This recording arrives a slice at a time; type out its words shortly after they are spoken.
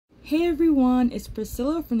Hey everyone, it's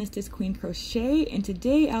Priscilla from This Queen Crochet, and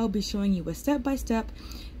today I'll be showing you a step-by-step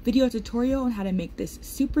video tutorial on how to make this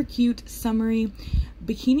super cute summery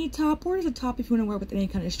bikini top, or as a top if you want to wear with any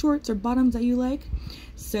kind of shorts or bottoms that you like.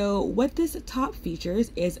 So what this top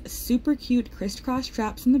features is super cute crisscross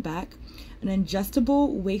straps in the back, an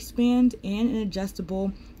adjustable waistband, and an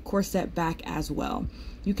adjustable corset back as well.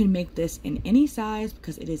 You can make this in any size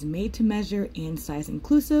because it is made to measure and size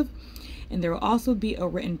inclusive. And there will also be a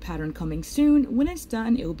written pattern coming soon. When it's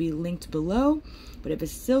done, it will be linked below. But if it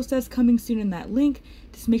still says coming soon in that link,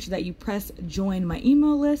 just make sure that you press join my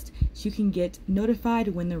email list so you can get notified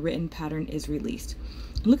when the written pattern is released.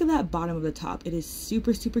 Look at that bottom of the top. It is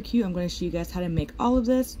super cute. I'm going to show you guys how to make all of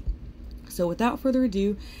this. So without further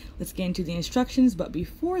ado, let's get into the instructions. But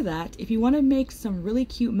before that, if you want to make some really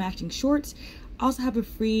cute matching shorts, I also have a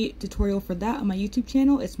free tutorial for that on my YouTube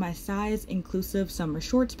channel. It's my size inclusive summer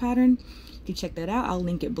shorts pattern. You can check that out. I'll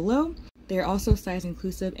link it below. They're also size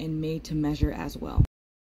inclusive and made to measure as well.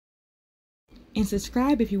 And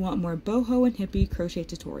subscribe if you want more boho and hippie crochet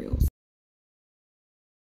tutorials.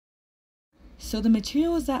 So the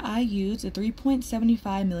materials that I use, a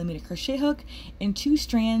 3.75mm crochet hook and 2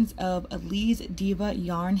 strands of Elise Diva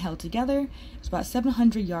yarn held together. It's about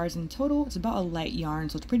 700 yards in total. It's about a light yarn,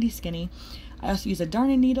 so it's pretty skinny. I also use a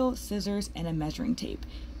darning needle, scissors, and a measuring tape.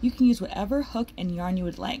 You can use whatever hook and yarn you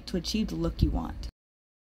would like to achieve the look you want.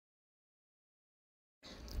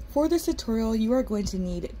 For this tutorial, you are going to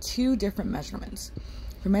need 2 different measurements.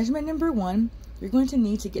 For measurement number 1, you're going to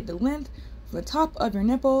need to get the length from the top of your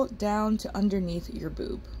nipple down to underneath your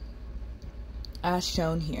boob, as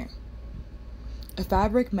shown here. A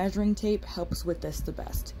fabric measuring tape helps with this the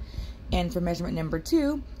best. And for measurement number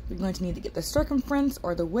 2, you're going to need to get the circumference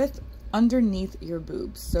or the width underneath your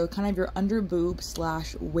boobs, so kind of your under boob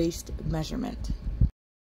 / waist measurement.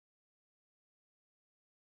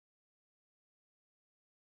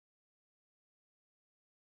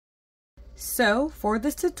 So for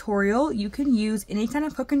this tutorial, you can use any kind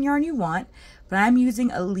of hook and yarn you want, but I'm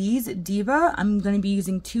using Elise Diva. I'm going to be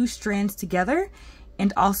using 2 strands together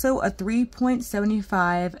and also a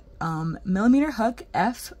 3.75mm hook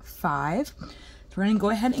F5. So we're going to go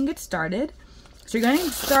ahead and get started. So you're going to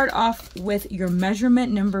start off with your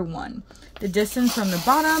measurement number 1, the distance from the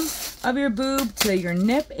bottom of your boob to your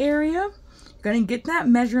nip area. You're going to get that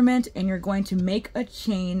measurement and you're going to make a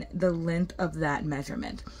chain the length of that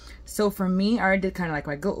measurement. So for me, I already did kind of like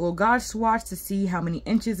my little gauge swatch to see how many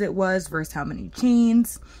inches it was versus how many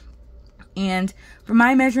chains. And for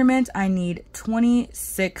my measurement, I need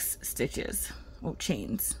 26 stitches,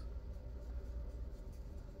 chains.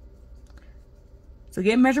 So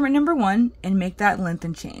get measurement number 1 and make that length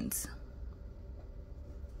in chains.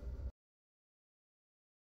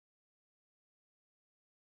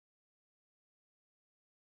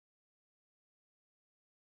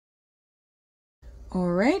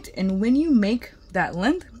 Alright, and when you make that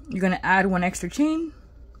length, you're going to add 1 extra chain.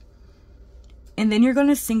 And then you're going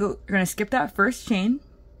to skip that first chain,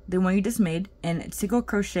 the one you just made, and single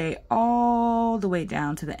crochet all the way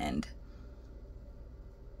down to the end.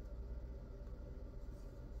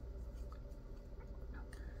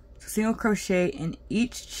 Single crochet in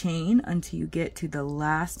each chain until you get to the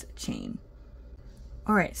last chain.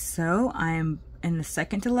 Alright, so I'm in the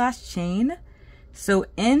second to last chain. So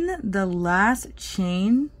in the last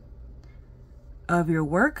chain of your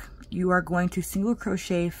work, you are going to single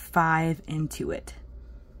crochet 5 into it.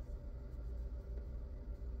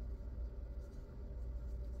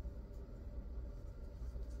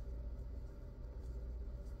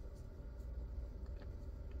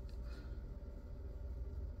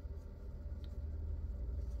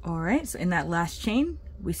 Alright, so in that last chain,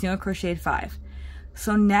 we single crocheted 5.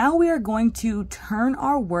 So now we are going to turn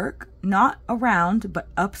our work, not around, but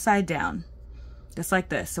upside down. Just like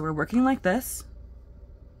this. So we're working like this.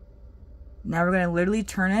 Now we're going to literally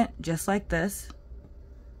turn it just like this,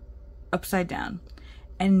 upside down.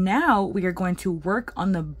 And now we are going to work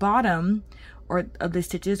on the bottom of the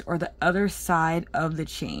stitches or the other side of the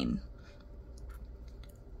chain.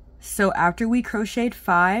 So after we crocheted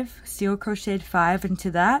 5, single crocheted 5 into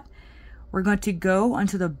that, we're going to go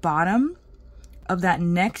onto the bottom of that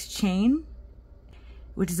next chain,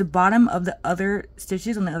 which is the bottom of the other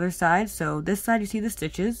stitches on the other side. So this side you see the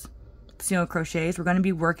stitches, single crochets. We're going to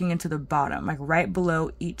be working into the bottom, like right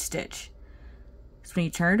below each stitch. So when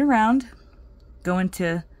you turn it around, go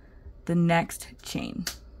into the next chain.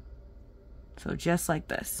 So just like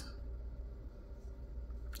this,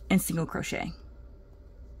 and single crochet.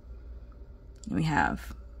 And we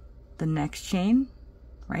have the next chain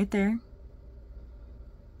right there,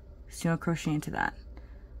 single crochet into that.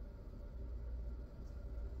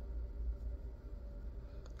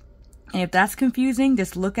 And if that's confusing,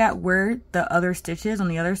 just look at where the other stitch is on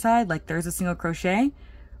the other side. Like there's a single crochet.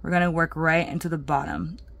 We're going to work right into the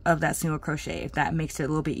bottom of that single crochet, if that makes it a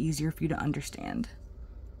little bit easier for you to understand.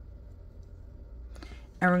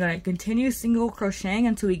 And we're going to continue single crocheting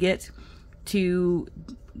until we get to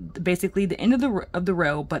basically the end of the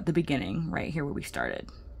row, but the beginning right here where we started.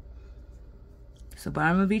 So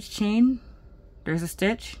bottom of each chain, there's a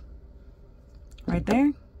stitch right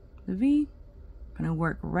there, the V. I'm going to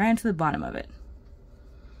work right into the bottom of it.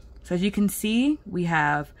 So as you can see, we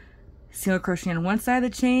have single crochet on one side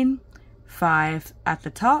of the chain, 5 at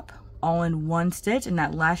the top, all in one stitch. In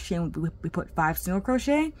that last chain, we put 5 single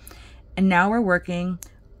crochet. And now we're working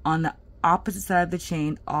on the opposite side of the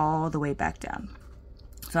chain all the way back down.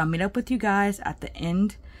 So I'll meet up with you guys at the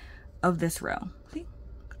end of this row. See?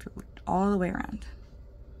 All the way around.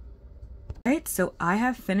 All right, so I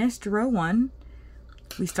have finished row 1.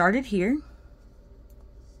 We started here.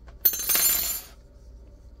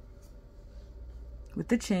 With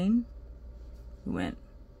the chain. We went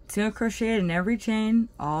single crochet in every chain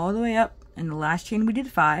all the way up. In the last chain we did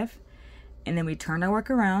 5. And then we turned our work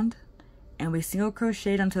around and we single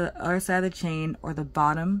crocheted onto the other side of the chain, or the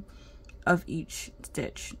bottom of each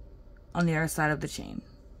stitch on the other side of the chain.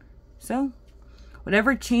 So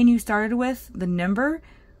whatever chain you started with, the number,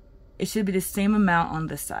 it should be the same amount on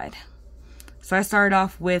this side. So I started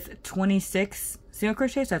off with 26 single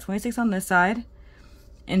crochet, so I have 26 on this side,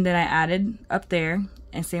 and then I added up there,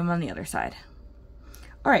 and same on the other side.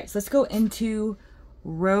 All right, so let's go into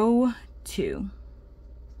row 2.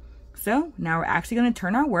 So now we're actually going to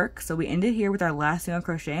turn our work. So we ended here with our last single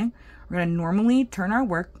crochet. We're going to normally turn our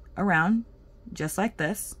work around just like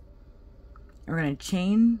this. And we're going to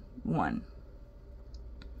chain 1.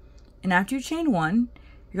 And after you chain 1,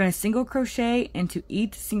 you're going to single crochet into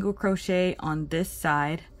each single crochet on this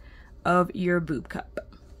side of your boob cup.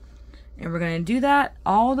 And we're going to do that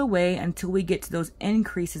all the way until we get to those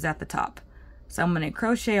increases at the top. So I'm going to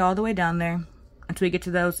crochet all the way down there until we get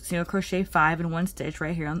to those single crochet 5 in one stitch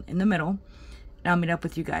right here in the middle. And I'll meet up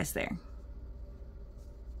with you guys there.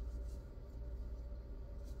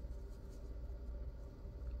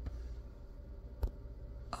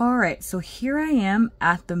 All right, so here I am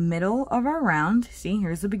at the middle of our round. See,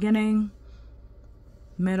 here's the beginning,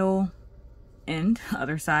 middle, end,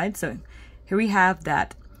 other side. So here we have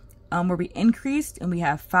that where we increased, and we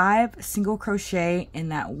have 5 single crochet in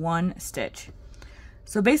that one stitch.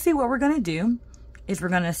 So basically what we're going to do is we're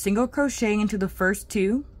going to single crochet into the first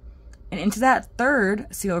 2, and into that third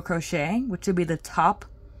single crochet, which would be the top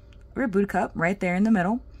of your boob cup right there in the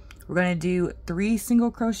middle, we're going to do 3 single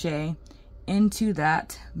crochet into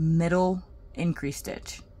that middle increase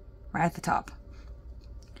stitch right at the top.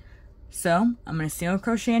 So I'm going to single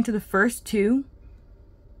crochet into the first 2,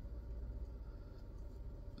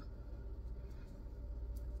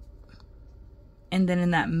 and then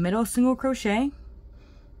in that middle single crochet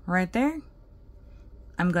right there,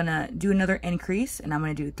 I'm gonna do another increase, and I'm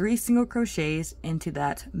gonna do 3 single crochets into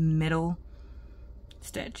that middle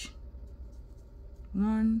stitch.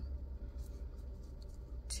 1,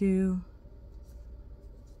 2,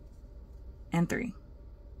 and 3.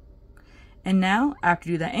 And now after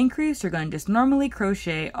you do that increase, you're going to just normally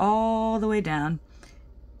crochet all the way down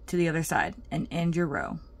to the other side and end your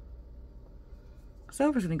row. So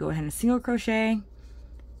we're just going to go ahead and single crochet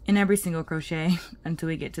in every single crochet until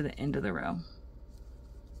we get to the end of the row.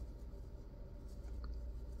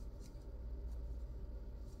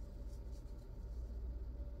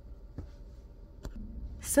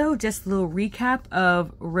 So just a little recap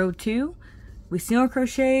of row 2. We single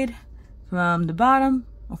crocheted from the bottom,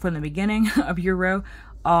 or from the beginning of your row,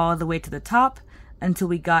 all the way to the top until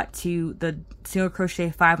we got to the single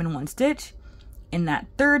crochet 5 in one stitch. In that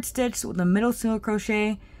third stitch with the middle single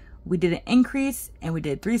crochet, we did an increase and we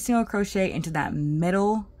did 3 single crochet into that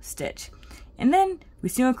middle stitch. And then we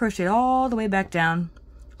single crocheted all the way back down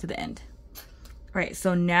to the end. All right,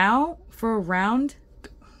 so now for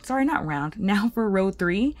now for row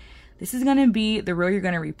 3, this is gonna be the row you're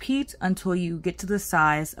gonna repeat until you get to the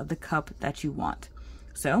size of the cup that you want.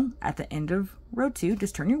 So at the end of row 2,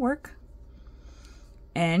 just turn your work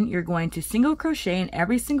and you're going to single crochet in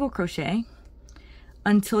every single crochet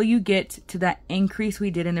until you get to that increase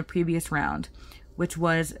we did in the previous round, which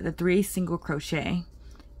was the 3 single crochet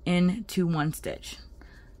into one stitch.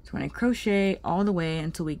 So we're going to crochet all the way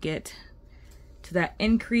until we get to that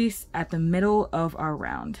increase at the middle of our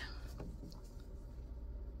round.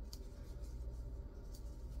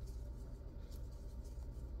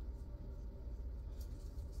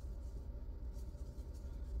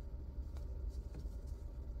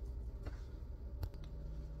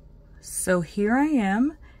 So here I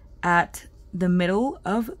am at the middle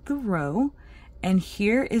of the row, and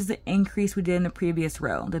here is the increase we did in the previous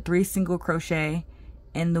row, the 3 single crochet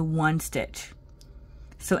in the 1 stitch.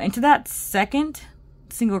 So into that second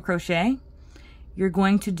single crochet, you're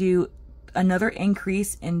going to do another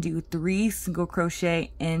increase and do 3 single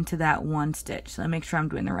crochet into that 1 stitch. So let me make sure I'm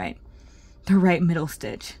doing the right middle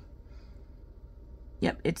stitch.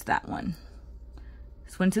 Yep, it's that one.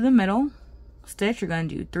 So into the middle stitch, you're going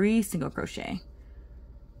to do 3 single crochet.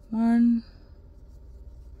 1,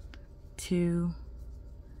 2,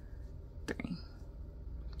 3.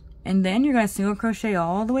 And then you're going to single crochet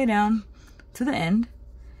all the way down to the end,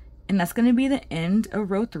 and that's going to be the end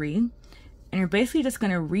of row 3. And you're basically just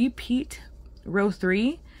going to repeat row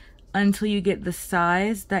 3 until you get the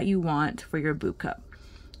size that you want for your boob cup.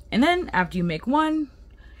 And then after you make one,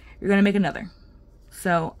 you're going to make another.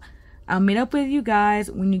 So I'll meet up with you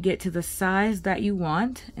guys when you get to the size that you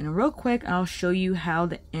want, and real quick I'll show you how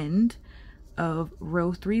the end of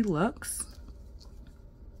row 3 looks.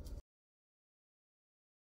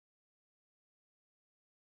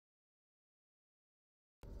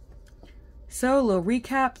 So a little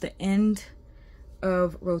recap, the end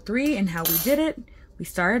of row 3 and how we did it. We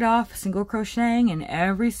started off single crocheting in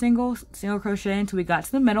every single crochet until we got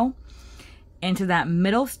to the middle. Into that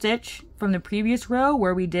middle stitch from the previous row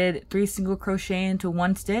where we did 3 single crochet into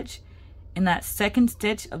 1 stitch. In that second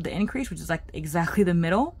stitch of the increase, which is like exactly the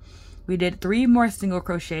middle, we did 3 more single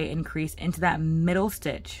crochet increase into that middle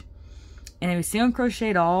stitch. And then we single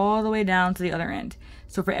crocheted all the way down to the other end.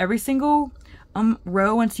 So for every single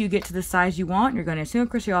row, once you get to the size you want, you're going to single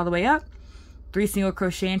crochet all the way up, 3 single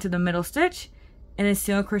crochet into the middle stitch, and then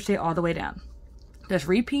single crochet all the way down. Just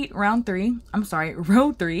repeat row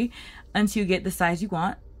 3 until you get the size you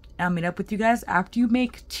want. I'll meet up with you guys after you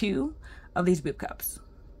make 2 of these boob cups.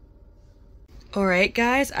 Alright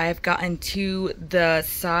guys, I've gotten to the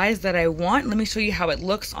size that I want. Let me show you how it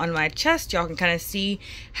looks on my chest. Y'all can kind of see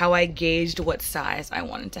how I gauged what size I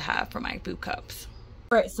wanted to have for my boob cups.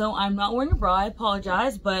 Alright, so I'm not wearing a bra, I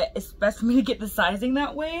apologize, but it's best for me to get the sizing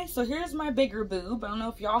that way. So here's my bigger boob. I don't know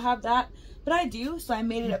if y'all have that, but I do. So I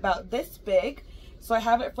made it about this big. So I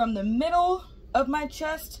have it from the middle of my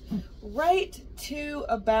chest right to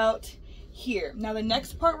about here. Now the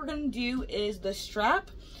next part we're going to do is the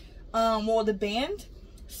strap, well, the band.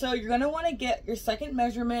 So you're going to want to get your second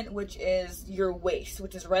measurement, which is your waist,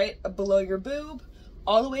 which is right below your boob,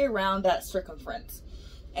 all the way around that circumference.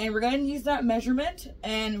 And we're going to use that measurement,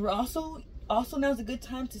 and we're also now's a good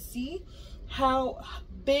time to see how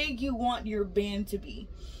big you want your band to be.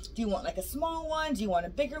 Do you want like a small one? Do you want a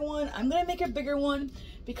bigger one? I'm going to make a bigger one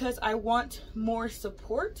because I want more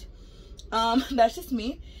support. That's just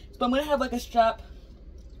me. But I'm going to have like a strap,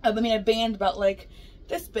 a band about like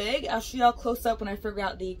this big. I'll show y'all close up when I figure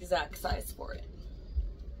out the exact size for it.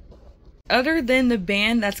 Other than the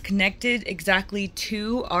band that's connected exactly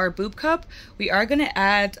to our boob cup, we are going to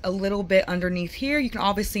add a little bit underneath here. You can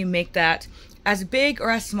obviously make that as big or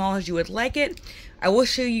as small as you would like it. I will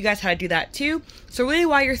show you guys how to do that too. So really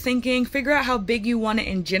while you're thinking, figure out how big you want it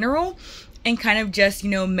in general and kind of just,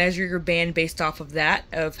 measure your band based off of that,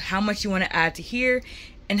 of how much you want to add to here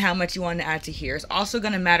and how much you want to add to here. It's also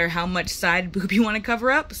going to matter how much side boob you want to cover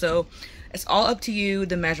up. So it's all up to you,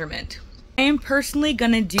 the measurement. I am personally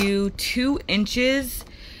going to do 2 inches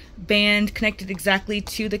band connected exactly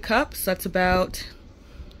to the cup. So that's about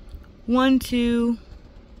 1, 2,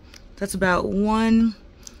 that's about 1,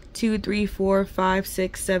 2, 3, 4, 5,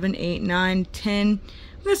 6, 7, 8, 9, 10. I'm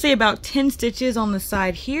going to say about 10 stitches on the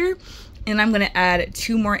side here. And I'm going to add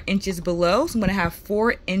 2 more inches below. So I'm going to have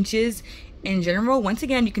 4 inches in general. Once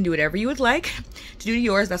again, you can do whatever you would like to do to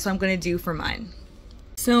yours. That's what I'm going to do for mine.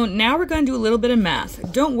 So now we're going to do a little bit of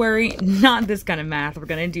math. Don't worry, not this kind of math. We're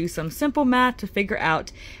going to do some simple math to figure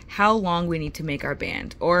out how long we need to make our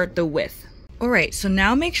band, or the width. Alright, so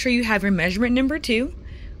now make sure you have your measurement number 2,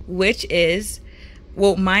 which is,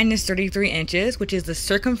 well, mine is 33 inches, which is the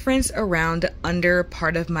circumference around the under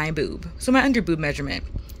part of my boob. So my under boob measurement,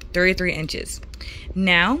 33 inches.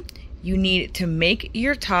 Now, you need to make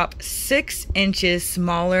your top 6 inches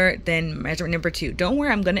smaller than measurement number 2. Don't worry,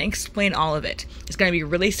 I'm going to explain all of it. It's going to be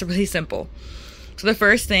really simple. So the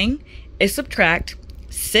first thing is subtract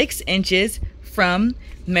 6 inches from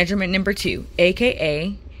measurement number 2,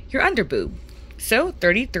 aka your under boob. So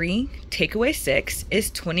 33 take away 6 is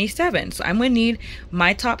 27. So I'm going to need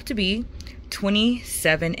my top to be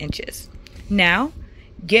 27 inches. Now,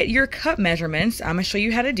 get your cup measurements. I'm going to show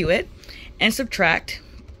you how to do it, and subtract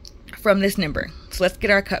from this number. So let's get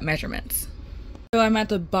our cup measurements. So I'm at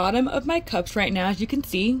the bottom of my cups right now. As you can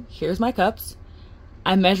see, here's my cups.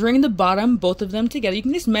 I'm measuring the bottom, both of them together. You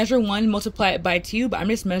can just measure one, multiply it by 2, but I'm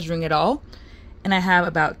just measuring it all. And I have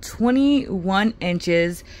about 21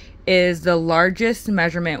 inches is the largest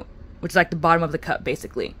measurement, which is like the bottom of the cup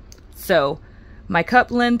basically. So my cup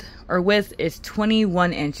length or width is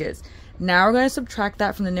 21 inches. Now we're going to subtract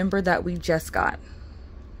that from the number that we just got.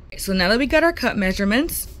 So now that we got our cup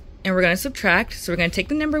measurements, and we're going to subtract, so we're going to take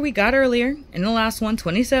the number we got earlier in the last one,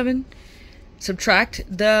 27, subtract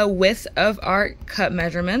the width of our cup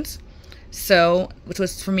measurements. So, which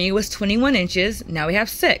was for me was 21 inches. Now we have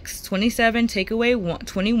 6. 27 take away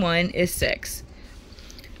 21 is 6.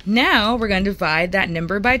 Now we're going to divide that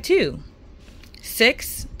number by 2.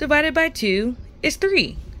 6 divided by 2 is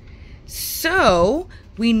 3. So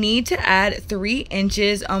we need to add 3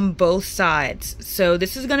 inches on both sides. So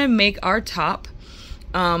this is going to make our top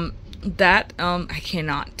I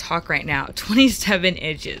cannot talk right now, 27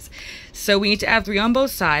 inches. So we need to add 3 on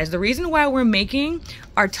both sides. The reason why we're making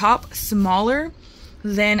our top smaller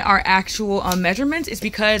than our actual measurements is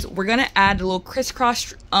because we're going to add a little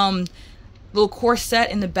crisscross little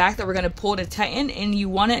corset in the back that we're going to pull to tighten, and you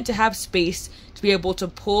want it to have space to be able to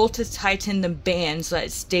pull to tighten the band so that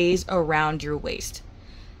it stays around your waist.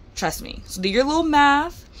 Trust me. So do your little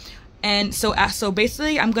math. And so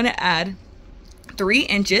basically I'm going to add 3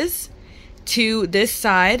 inches to this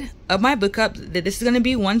side of my boot cup. This is going to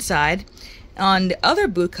be one side. On the other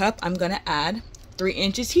boot cup, I'm going to add 3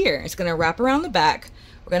 inches here. It's going to wrap around the back.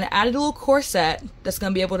 We're going to add a little corset that's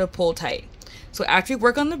going to be able to pull tight. So after we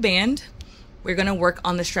work on the band, we're going to work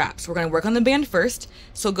on the straps. We're going to work on the band first.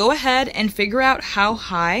 So go ahead and figure out how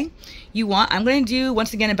high you want. I'm going to do,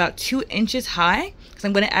 once again, about 2 inches high, because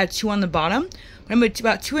I'm going to add 2 on the bottom. I'm going to do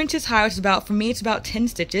about 2 inches high, which is about, for me, it's about 10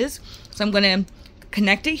 stitches. So I'm going to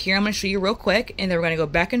connect it here. I'm going to show you real quick, and then we're going to go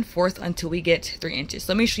back and forth until we get 3 inches.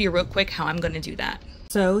 So let me show you real quick how I'm going to do that.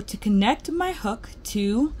 So to connect my hook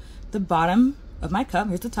to the bottom of my cup,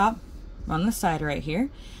 here's the top, on the side right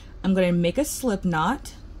here, I'm going to make a slip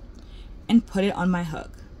knot and put it on my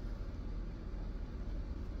hook.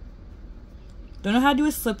 Don't know how to do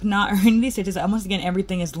a slip knot or any of these stitches. Once again,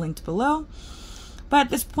 everything is linked below. But at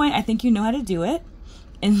this point, I think you know how to do it.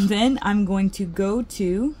 And then I'm going to go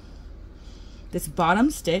to this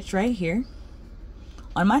bottom stitch right here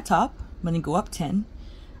on my top. I'm going to go up 10.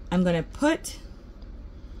 I'm going to put,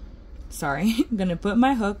 I'm going to put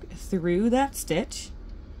my hook through that stitch,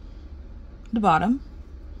 the bottom,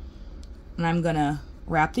 and I'm going to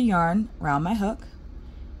wrap the yarn around my hook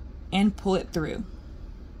and pull it through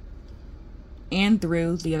and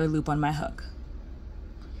through the other loop on my hook.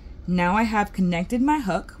 Now I have connected my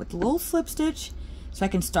hook with a little slip stitch so I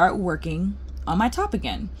can start working on my top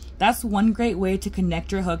again. That's one great way to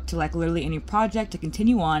connect your hook to like literally any project to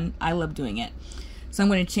continue on. I love doing it. So I'm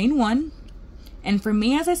going to chain 1, and for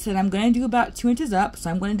me, as I said, I'm going to do about 2 inches up, so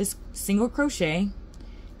I'm going to just single crochet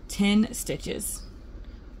 10 stitches.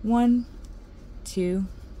 1, 2,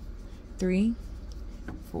 3,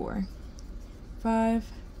 4, 5,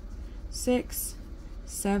 6,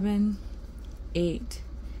 7, 8,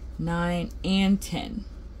 9, and 10.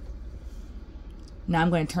 Now I'm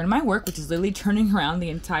going to turn my work, which is literally turning around the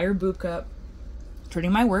entire boot cup,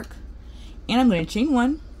 turning my work, and I'm going to chain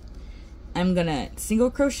 1. I'm going to single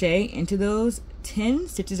crochet into those 10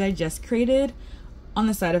 stitches I just created on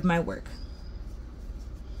the side of my work.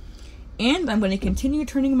 And I'm going to continue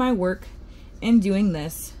turning my work and doing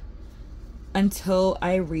this until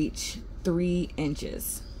I reach 3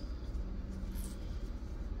 inches.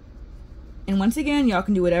 And once again, y'all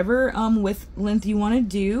can do whatever width length you want to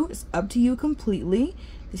do. It's up to you completely.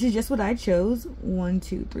 This is just what I chose. 1,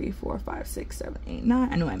 2, 3, 4, 5, 6, 7, 8, 9.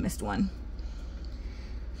 I know I missed one.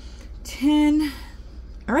 10.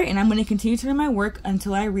 All right, and I'm going to continue turning my work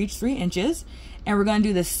until I reach 3 inches. And we're going to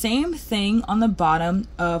do the same thing on the bottom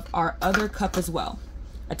of our other cup as well.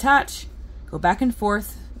 Attach, go back and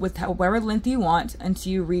forth with whatever length you want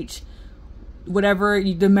until you reach whatever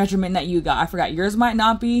the measurement that you got. I forgot, yours might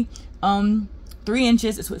not be 3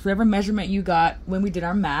 inches. It's whatever measurement you got when we did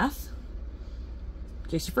our math. In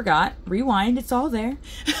case you forgot, rewind, it's all there.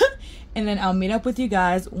 And then I'll meet up with you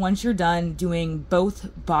guys once you're done doing both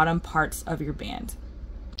bottom parts of your band.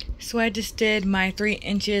 So I just did my 3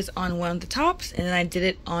 inches on one of the tops, and then I did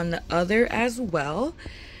it on the other as well.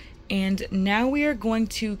 And now we are going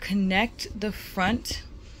to connect the front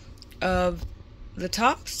of the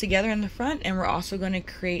tops together in the front, and we're also going to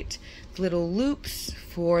create little loops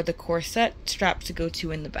for the corset strap to go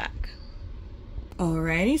to in the back.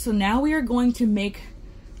 Alrighty, so now we are going to make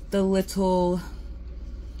the little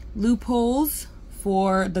loopholes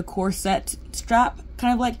for the corset strap,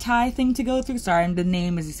 kind of like tie thing to go through. Sorry, the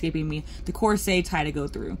name is escaping me. The corset tie to go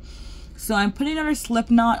through. So I'm putting another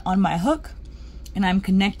slip knot on my hook and I'm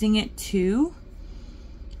connecting it to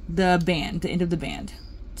the band, the end of the band.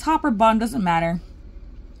 Top or bottom, doesn't matter.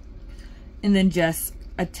 And then just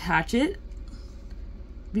attach it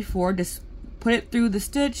before, just put it through the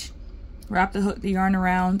stitch, wrap the hook, the yarn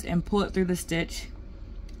around, and pull it through the stitch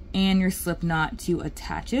and your slip knot to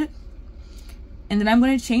attach it. And then I'm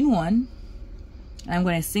going to chain one, and I'm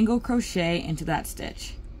going to single crochet into that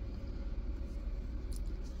stitch.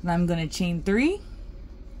 And I'm going to chain 3.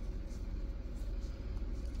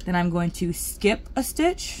 Then I'm going to skip a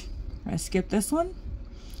stitch. I'm going to skip this one.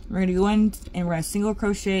 We're going to go in and we're going to single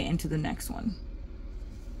crochet into the next one.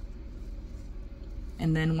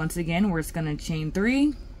 And then once again, we're just going to chain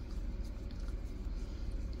 3.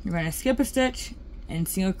 We're going to skip a stitch and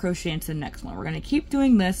single crochet into the next one. We're going to keep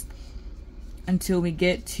doing this until we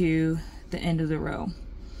get to the end of the row.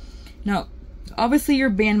 Now, obviously your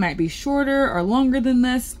band might be shorter or longer than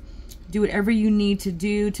this. Do whatever you need to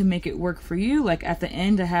do to make it work for you. Like at the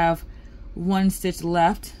end, I have 1 stitch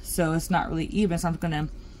left, so it's not really even. So I'm going to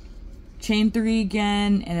chain 3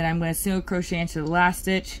 again, and then I'm going to single crochet into the last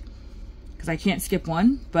stitch because I can't skip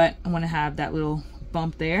one, but I want to have that little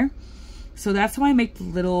bump there. So that's how I make the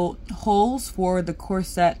little holes for the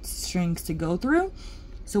corset strings to go through.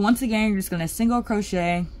 So once again, you're just going to single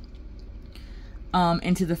crochet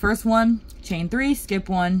into the first one, chain 3, skip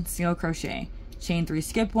 1, single crochet, chain 3,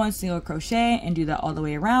 skip 1, single crochet, and do that all the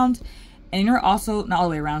way around. And you're also, not all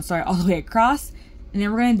the way around, sorry, all the way across. And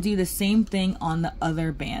then we're going to do the same thing on the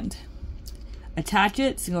other band. Attach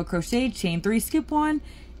it, single crochet, chain 3, skip 1,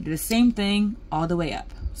 do the same thing all the way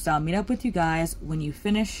up. So I'll meet up with you guys when you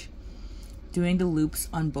finish doing the loops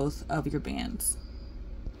on both of your bands.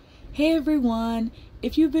 Hey everyone!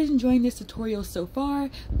 If you've been enjoying this tutorial so far,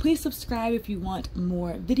 please subscribe if you want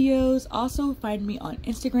more videos. Also find me on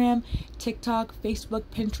Instagram, TikTok, Facebook,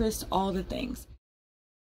 Pinterest, all the things.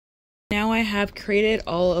 Now I have created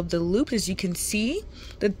all of the loops. As you can see,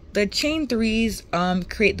 the chain 3s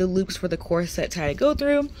create the loops for the corset to go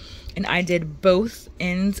through. And I did both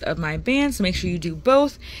ends of my band, so make sure you do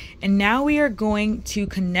both. And now we are going to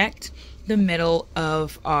connect the middle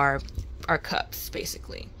of our cups,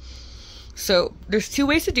 basically. So there's 2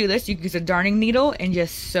 ways to do this. You can use a darning needle and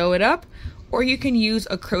just sew it up, or you can use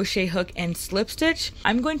a crochet hook and slip stitch.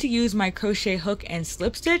 I'm going to use my crochet hook and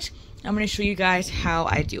slip stitch. I'm going to show you guys how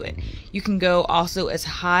I do it. You can go also as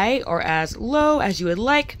high or as low as you would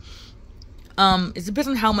like. It depends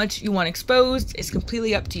on how much you want exposed. It's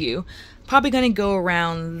completely up to you. Probably going to go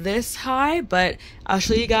around this high, but I'll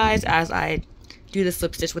show you guys as I do the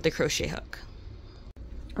slip stitch with the crochet hook.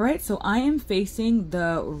 Alright, so I am facing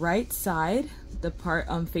the right side, the part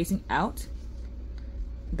facing out.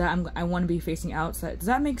 I want to be facing outside. Does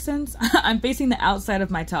that make sense? I'm facing the outside of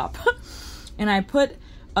my top. And I put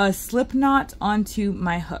a slip knot onto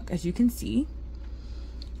my hook, as you can see.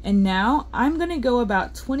 And now I'm going to go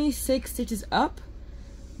about 26 stitches up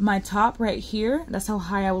my top right here. That's how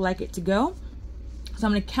high I would like it to go. So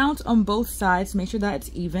I'm going to count on both sides to make sure that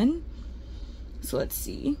it's even. So let's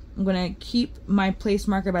see. I'm going to keep my place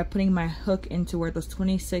marker by putting my hook into where those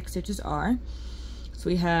 26 stitches are. So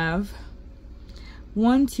we have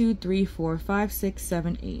 1, 2, 3, 4, 5, 6,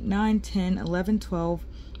 7, 8, 9, 10, 11, 12,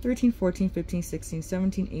 13, 14, 15, 16,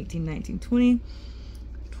 17, 18, 19, 20.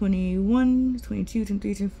 21, 22,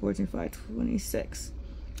 23, 24, 25, 26.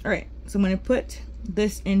 Alright, so I'm going to put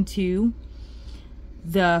this into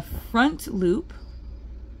the front loop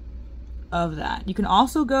of that. You can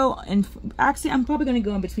also go, and actually I'm probably going to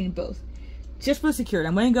go in between both. Just for security,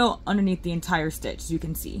 I'm going to go underneath the entire stitch, as you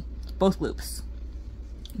can see. Both loops.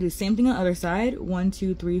 Do the same thing on the other side. 1,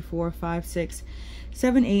 2, 3, 4, 5, 6,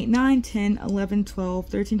 7, 8, 9, 10, 11, 12,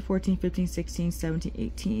 13, 14, 15, 16, 17,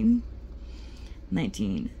 18.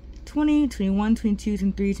 19, 20, 21, 22,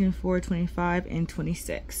 23, 24, 25, and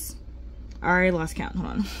 26. I already lost count. Hold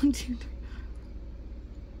on. 1, 2, 3.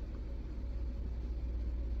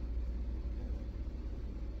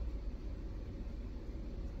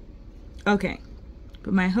 Okay.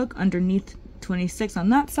 Put my hook underneath 26 on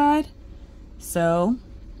that side. So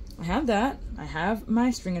I have that. I have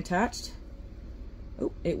my string attached.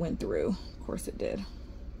 Oh, it went through. Of course it did.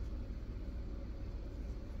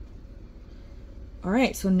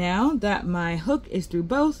 Alright, so now that my hook is through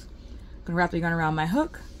both, I'm going to wrap the yarn around my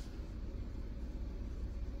hook.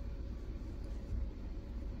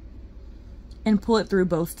 And pull it through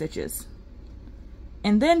both stitches.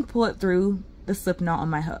 And then pull it through the slip knot on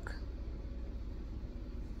my hook.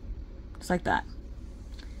 Just like that.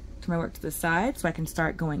 Turn my work to the side so I can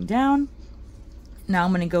start going down. Now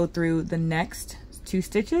I'm going to go through the next 2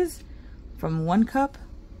 stitches from one cup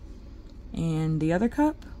and the other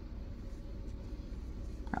cup.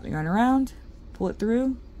 Wrap the yarn around, pull it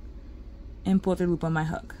through, and pull the loop on my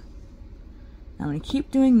hook. I'm going to keep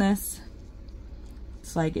doing this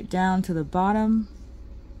so I get down to the bottom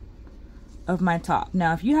of my top.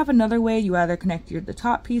 Now, if you have another way you either connect the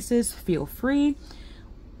top pieces, feel free.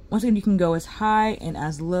 Once again, you can go as high and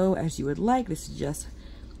as low as you would like. This is just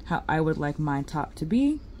how I would like my top to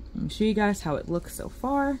be. Let me show you guys how it looks so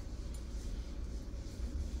far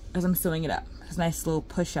as I'm sewing it up. It's a nice little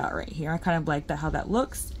push out right here. I kind of like that, how that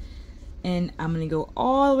looks. And I'm going to go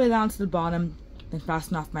all the way down to the bottom and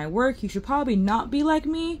fasten off my work. You should probably not be like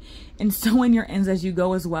me and sew in your ends as you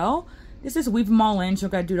go as well. This is weave them all in. You don't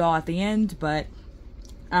got to do it all at the end, but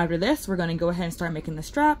after this, we're going to go ahead and start making the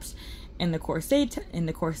straps and the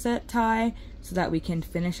corset tie so that we can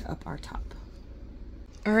finish up our top.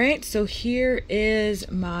 All right, so here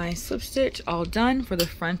is my slip stitch all done for the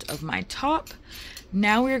front of my top.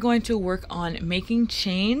 Now we are going to work on making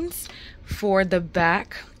chains for the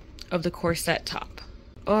back of the corset top.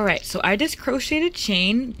 All right, so I just crocheted a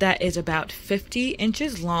chain that is about 50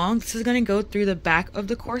 inches long. This is going to go through the back of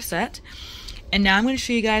the corset. And now I'm going to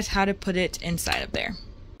show you guys how to put it inside of there.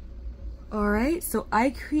 All right, so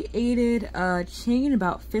I created a chain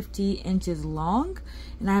about 50 inches long,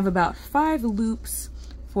 and I have about 5 loops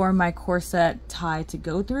for my corset tie to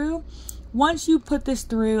go through. Once you put this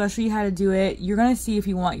through, I'll show you how to do it. You're gonna see if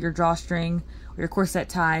you want your drawstring or your corset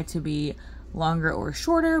tie to be longer or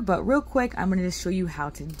shorter, but real quick, I'm gonna just show you how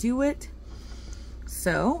to do it.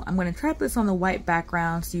 So I'm gonna try this on the white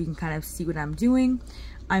background so you can kind of see what I'm doing.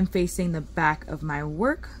 I'm facing the back of my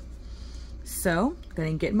work. So I'm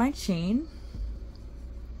gonna get my chain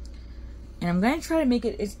and I'm gonna try to make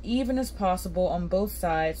it as even as possible on both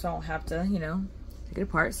sides so I don't have to, you know, take it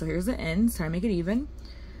apart. So here's the ends, try to make it even.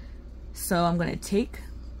 So I'm going to take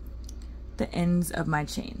the ends of my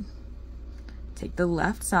chain, take the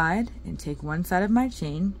left side and take one side of my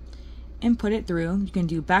chain and put it through. You can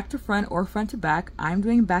do back to front or front to back. I'm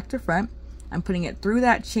doing back to front. I'm putting it through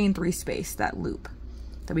that chain 3 space, that loop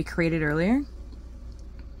that we created earlier.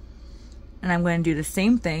 And I'm going to do the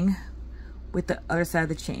same thing with the other side of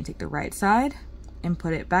the chain. Take the right side and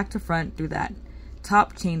put it back to front through that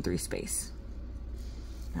top chain 3 space.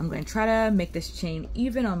 I'm going to try to make this chain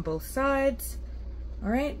even on both sides. All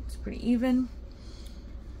right, it's pretty even.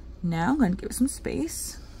 Now I'm going to give it some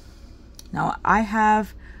space. Now I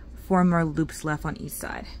have 4 more loops left on each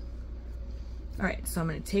side. All right, so I'm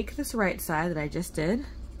going to take this right side that I just did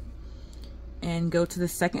and go to the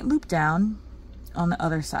second loop down on the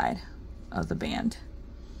other side of the band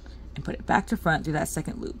and put it back to front through that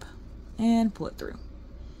second loop and pull it through.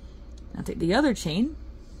 Now take the other chain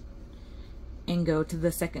and go to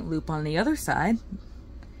the second loop on the other side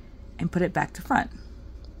and put it back to front.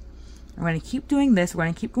 We're going to keep doing this. We're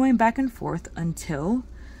going to keep going back and forth until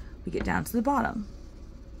we get down to the bottom.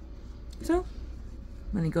 So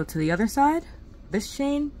I'm going to go to the other side, this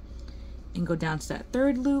chain, and go down to that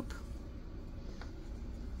third loop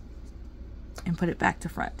and put it back to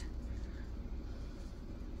front.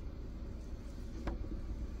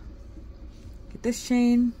 Get this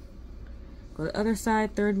chain, go to the other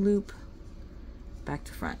side, third loop, back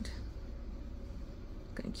to front.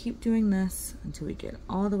 I'm going to keep doing this until we get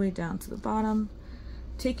all the way down to the bottom,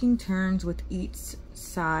 taking turns with each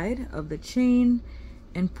side of the chain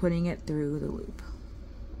and putting it through the loop.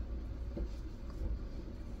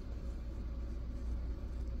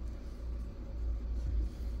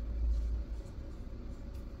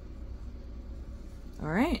 All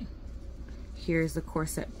right, here's the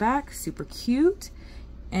corset back, super cute.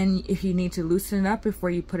 And if you need to loosen it up before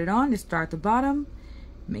you put it on, just start at the bottom,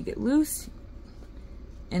 make it loose.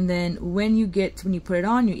 And then when you put it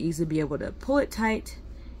on, you'll easily be able to pull it tight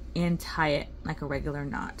and tie it like a regular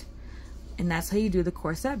knot. And that's how you do the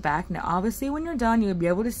corset back. Now, obviously, when you're done, you'll be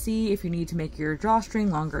able to see if you need to make your drawstring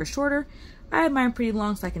longer or shorter. I have mine pretty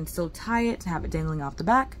long so I can still tie it to have it dangling off the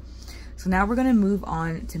back. So now we're gonna move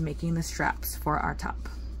on to making the straps for our top.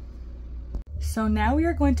 So now we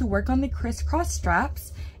are going to work on the crisscross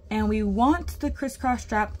straps, and we want the crisscross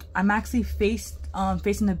strap. I'm actually facing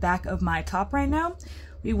the back of my top right now.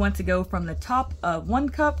 We want to go from the top of one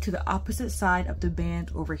cup to the opposite side of the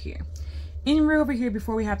band over here. Anywhere over here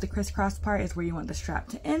before we have the crisscross part is where you want the strap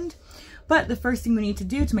to end. But the first thing we need to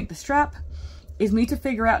do to make the strap is we need to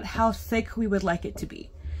figure out how thick we would like it to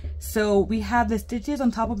be. So we have the stitches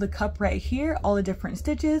on top of the cup right here, all the different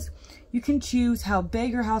stitches. You can choose how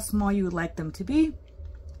big or how small you would like them to be.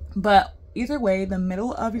 But either way, the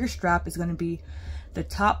middle of your strap is going to be the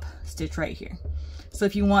top stitch right here. So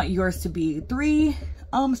if you want yours to be 3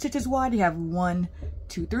 stitches wide, you have 1,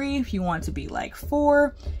 2, 3. If you want it to be like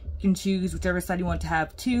 4, can choose whichever side you want to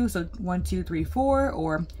have 2, so 1, 2, 3, 4,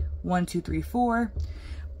 or 1, 2, 3, 4.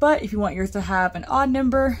 But if you want yours to have an odd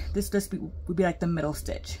number, this just would be like the middle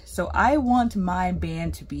stitch. So I want my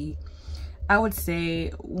band to be, I would say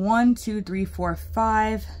 1, 2, 3, 4,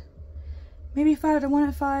 5, maybe 5 to 1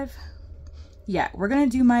 at 5. Yeah, we're gonna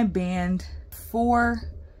do my band 4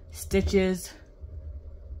 stitches.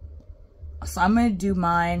 So I'm gonna do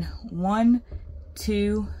mine 1,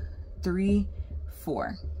 2, 3,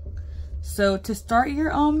 4. So to start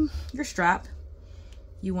your strap,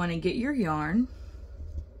 you want to get your yarn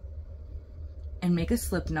and make a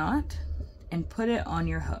slip knot and put it on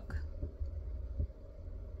your hook.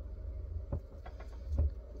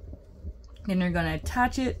 Then you're going to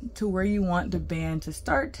attach it to where you want the band to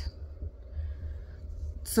start.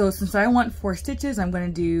 So since I want 4 stitches, I'm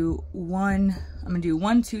going to do 1,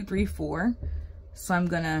 2, 3, 4. So I'm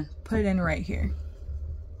going to put it in right here.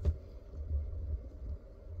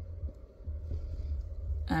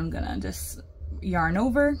 I'm going to just yarn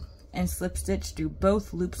over and slip stitch through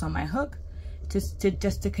both loops on my hook just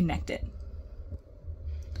to connect it.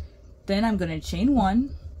 Then I'm going to chain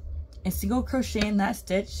 1 and single crochet in that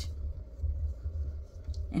stitch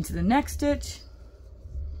into the next stitch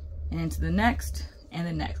and into the next and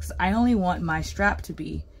the next. I only want my strap to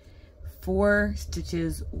be 4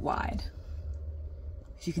 stitches wide,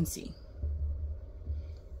 as you can see.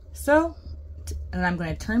 So, and I'm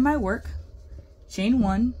going to turn my work, chain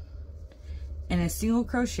 1 and a single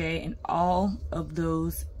crochet in all of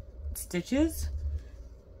those stitches,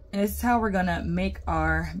 and this is how we're gonna make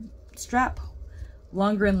our strap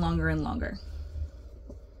longer and longer and longer.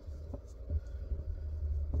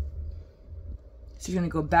 So you're gonna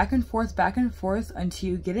go back and forth until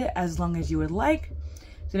you get it as long as you would like.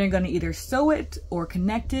 Then you're gonna either sew it or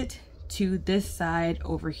connect it to this side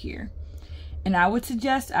over here. And I would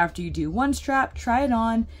suggest after you do one strap, try it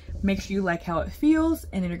on, make sure you like how it feels,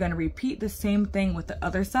 and then you're gonna repeat the same thing with the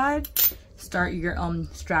other side. Start your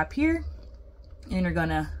strap here, and you're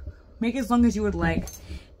gonna make it as long as you would like,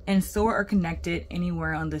 and sew it or connect it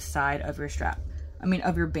anywhere on this side of your strap.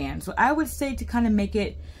 Of your band. So I would say to kind of make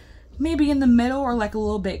it maybe in the middle or like a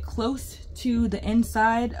little bit close to the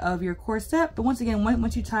inside of your corset. But once again,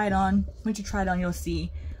 once you try it on, you'll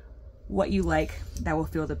see what you like that will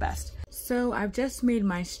feel the best. So I've just made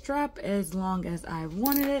my strap as long as I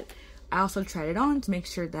wanted it. I also tried it on to make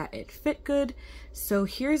sure that it fit good. So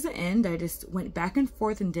here's the end. I just went back and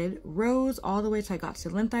forth and did rows all the way till I got to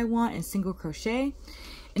the length I want and single crochet.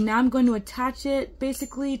 And now I'm going to attach it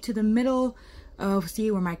basically to the middle of,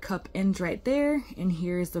 see where my cup ends right there. And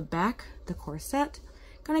here's the back, the corset.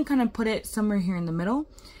 Gonna kind of put it somewhere here in the middle.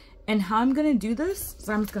 And how I'm gonna do this,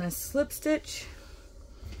 so I'm just gonna slip stitch,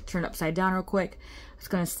 turn it upside down real quick. I'm just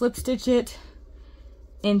gonna slip stitch it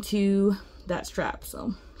into that strap.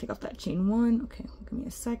 So take off that chain 1. Okay, give me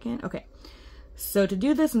a second. Okay, so to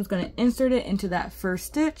do this, I'm just going to insert it into that first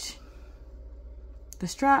stitch, the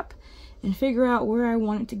strap, and figure out where I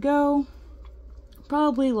want it to go.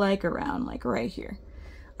 Probably like around, like right here.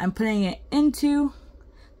 I'm putting it into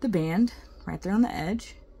the band right there on the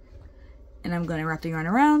edge, and I'm going to wrap the yarn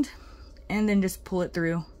around and then just pull it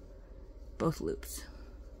through both loops.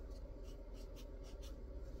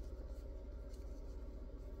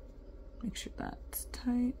 Make sure that's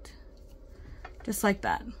tight, just like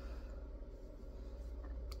that.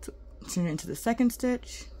 So, turn it into the second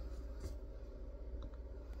stitch,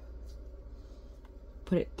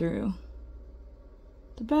 put it through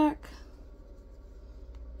the back,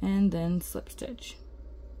 and then slip stitch.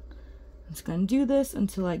 I'm just gonna do this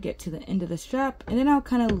until I get to the end of the strap, and then I'll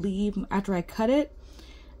kind of leave, after I cut it,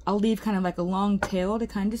 I'll leave kind of like a long tail to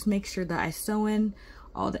kind of just make sure that I sew in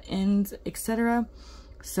all the ends, etc.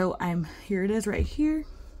 So here it is right here,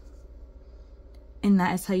 and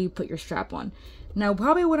that is how you put your strap on. Now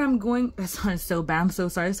probably what I'm going, that sounds so bad, I'm so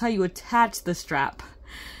sorry, that's how you attach the strap.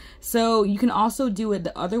 So you can also do it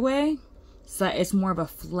the other way, so that it's more of a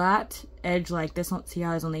flat edge like this. See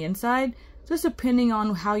how it's on the inside? Just depending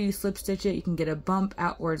on how you slip stitch it, you can get a bump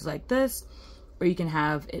outwards like this, or you can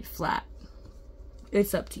have it flat.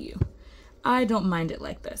 It's up to you. I don't mind it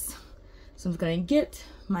like this. So I'm just gonna get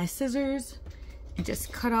my scissors and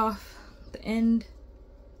just cut off the end.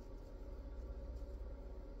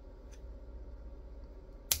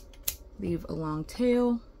 Leave a long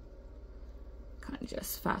tail. Kind of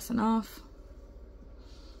just fasten off.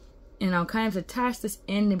 And I'll kind of attach this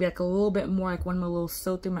end maybe like a little bit more, like one more little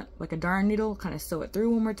sew through like a darn needle, kind of sew it through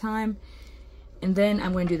one more time. And then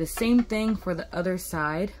I'm going to do the same thing for the other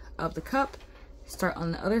side of the cup. Start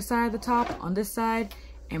on the other side of the top, on this side,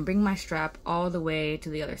 and bring my strap all the way to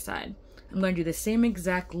the other side. I'm going to do the same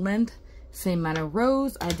exact length same amount of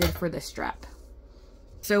rows I did for the strap.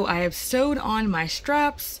 So I have sewed on my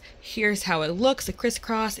straps. Here's how it looks. The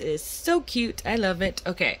crisscross is so cute. I love it.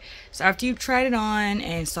 Okay, so after you've tried it on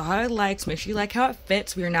and saw how it likes, make sure you like how it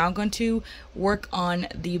fits. We are now going to work on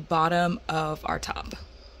the bottom of our top.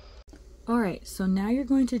 Alright, so now you're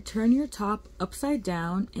going to turn your top upside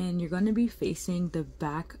down and you're going to be facing the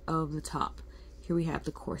back of the top. Here we have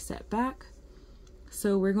the corset back.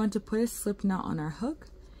 So we're going to put a slip knot on our hook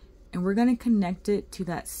and we're going to connect it to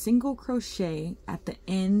that single crochet at the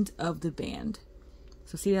end of the band.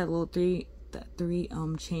 So see that little three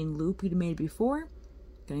chain loop we made before?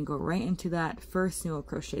 Going to go right into that first single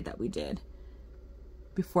crochet that we did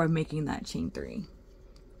before making that chain 3.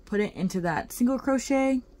 Put it into that single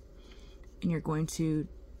crochet and you're going to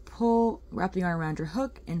wrap the yarn around your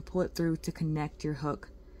hook and pull it through to connect your hook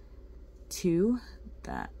to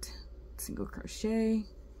that single crochet.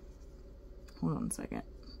 Hold on a second.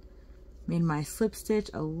 Made my slip stitch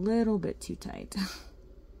a little bit too tight.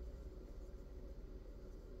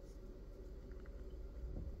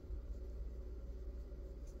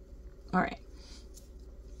 All right.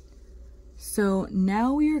 So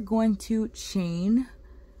now we are going to chain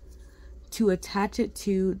to attach it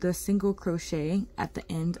to the single crochet at the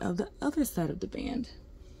end of the other side of the band.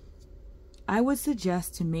 I would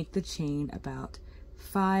suggest to make the chain about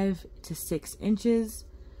 5 to 6 inches,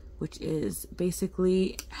 which is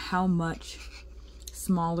basically how much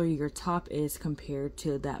smaller your top is compared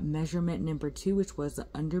to that measurement number 2, which was the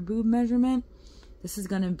under boob measurement. This is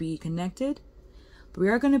going to be connected, but we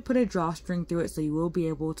are going to put a drawstring through it so you will be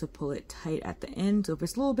able to pull it tight at the end. So if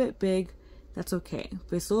it's a little bit big, that's okay.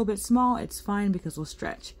 If it's a little bit small, it's fine because we'll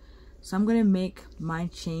stretch. So I'm going to make my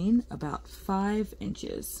chain about 5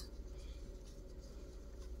 inches.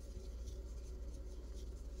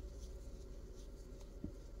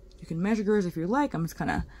 You can measure yours if you like. I'm just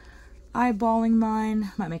kind of eyeballing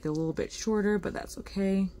mine. Might make it a little bit shorter, but that's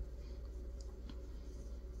okay.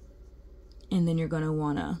 And then you're going to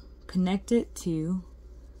want to connect it to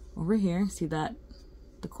over here. See that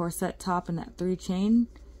the corset top and that 3 chain,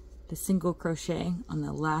 the single crochet on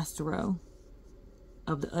the last row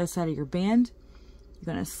of the other side of your band.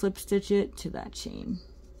 You're going to slip stitch it to that chain.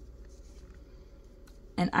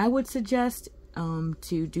 And I would suggest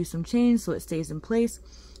to do some chains so it stays in place.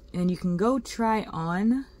 And you can go try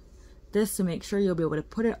on this to make sure you'll be able to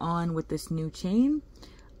put it on with this new chain.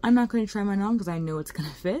 I'm not going to try mine on because I know it's going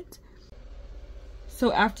to fit.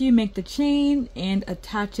 So after you make the chain and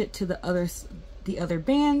attach it to the other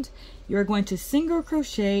band, you're going to single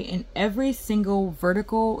crochet in every single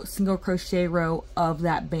vertical single crochet row of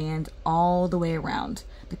that band all the way around.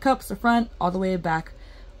 The cups, the front, all the way back,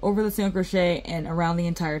 over the single crochet and around the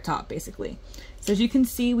entire top basically. So as you can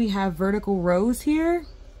see, we have vertical rows here.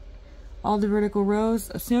 All the vertical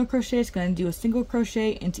rows of single crochet is going to do a single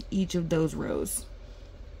crochet into each of those rows.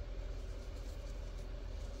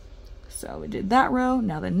 So we did that row.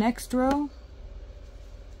 Now the next row.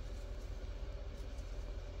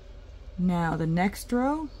 Now the next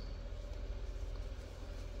row.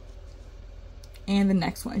 And the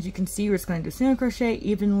next one. As you can see, we're just going to do single crochet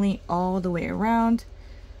evenly all the way around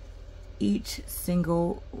each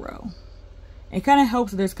single row. It kind of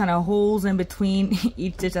helps, there's kind of holes in between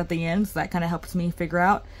each stitch at the end, so that kind of helps me figure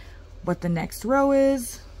out what the next row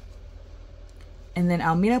is. And then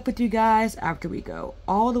I'll meet up with you guys after we go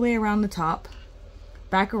all the way around the top,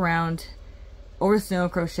 back around, over single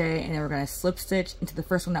crochet, and then we're going to slip stitch into the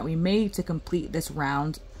first one that we made to complete this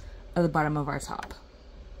round of the bottom of our top.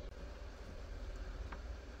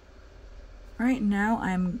 Alright, now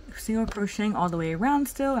I'm single crocheting all the way around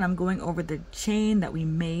still, and I'm going over the chain that we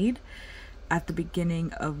made at the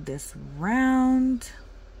beginning of this round.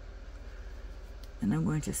 And I'm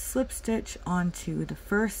going to slip stitch onto the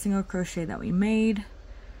first single crochet that we made.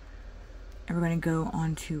 And we're going to go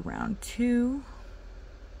on to round 2.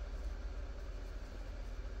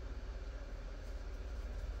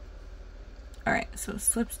 Alright, so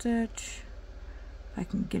slip stitch, if I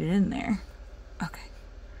can get it in there. Okay.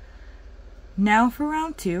 Now for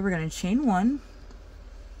round 2, we're going to chain 1.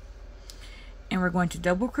 And we're going to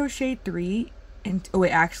double crochet 3 and oh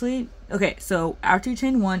wait, actually, okay, so after you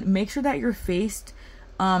chain 1, make sure that you're faced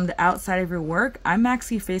the outside of your work. I'm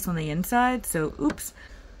actually faced on the inside, so oops.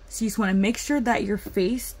 So you just want to make sure that you're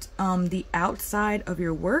faced the outside of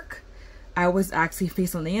your work. I was actually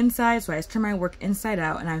faced on the inside, so I just turn my work inside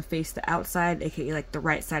out and I face the outside, aka like the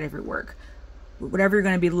right side of your work. Whatever you're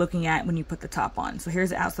going to be looking at when you put the top on. So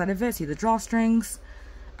here's the outside of it, see the drawstrings.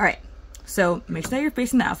 Alright, so make sure that you're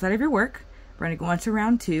facing the outside of your work. We're going to go on to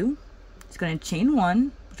round 2. It's going to chain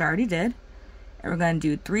 1, which I already did. And we're going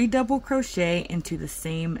to do 3 double crochet into the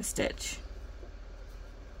same stitch.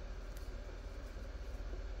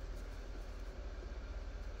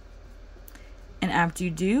 And after you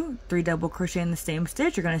do 3 double crochet in the same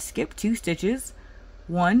stitch, you're going to skip 2 stitches,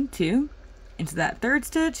 1, 2, into that 3rd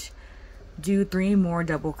stitch, do 3 more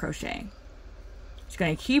double crochet. Just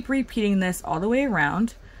going to keep repeating this all the way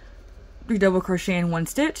around. 3 double crochet in 1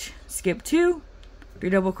 stitch, skip 2, 3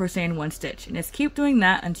 double crochet in 1 stitch, and just keep doing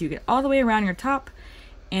that until you get all the way around your top.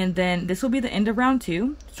 And then this will be the end of round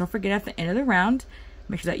 2. So don't forget, at the end of the round,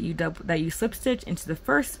 make sure that you slip stitch into the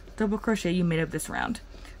first double crochet you made of this round.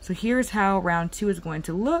 So here's how round 2 is going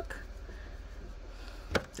to look,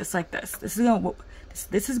 just like this. This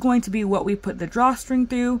is going to be what we put the drawstring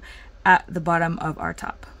through at the bottom of our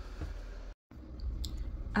top.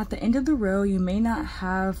 At the end of the row, you may not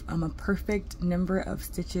have a perfect number of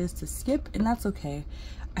stitches to skip, and that's okay.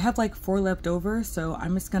 I have like 4 left over, so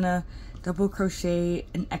I'm just gonna double crochet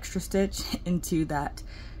an extra stitch into that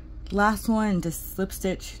last one and just slip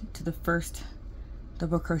stitch to the first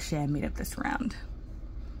double crochet I made of this round.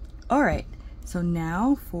 All right, so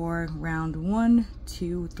now for round 1,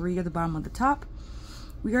 2, 3 at the bottom of the top,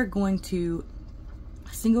 we are going to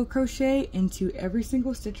single crochet into every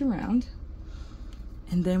single stitch around,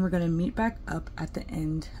 and then we're going to meet back up at the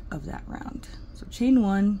end of that round. So chain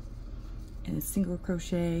 1 and a single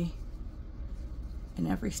crochet in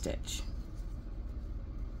every stitch.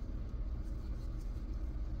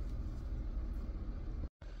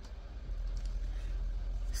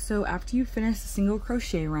 So after you finish the single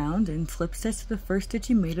crochet round and slip stitch to the first stitch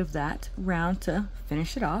you made of that round to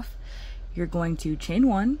finish it off, you're going to chain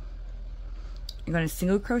 1, you're going to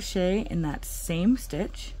single crochet in that same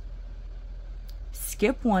stitch,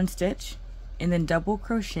 skip 1 stitch, and then double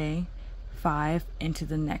crochet 5 into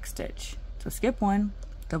the next stitch. So skip 1,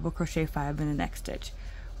 double crochet 5 in the next stitch,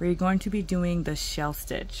 where you're going to be doing the shell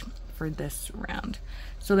stitch for this round.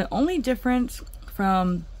 So the only difference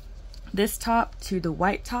from this top to the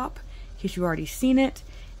white top, in case you've already seen it,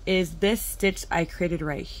 is this stitch I created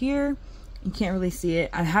right here. You can't really see it.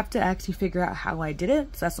 I have to actually figure out how I did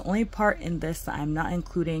it. So that's the only part in this that I'm not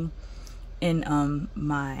including in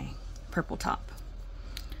my purple top.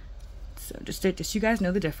 So just so you guys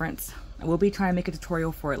know the difference. I will be trying to make a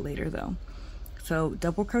tutorial for it later though. So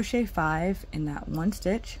double crochet 5 in that 1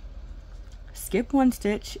 stitch, skip 1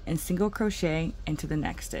 stitch and single crochet into the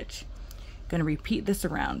next stitch. Gonna repeat this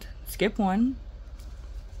around. Skip 1,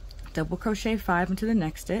 double crochet 5 into the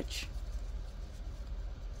next stitch,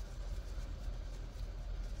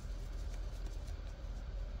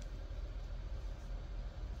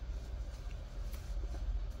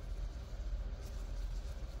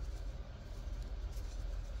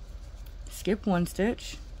 skip 1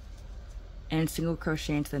 stitch and single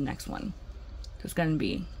crochet into the next one. So it's going to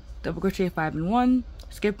be double crochet 5 in 1,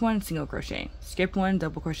 skip 1, single crochet, skip 1,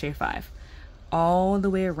 double crochet 5, all the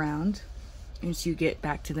way around until you get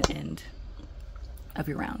back to the end of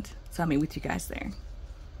your round. So I'll meet with you guys there.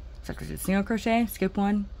 So after the single crochet, skip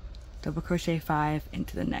 1, double crochet 5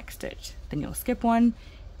 into the next stitch. Then you'll skip 1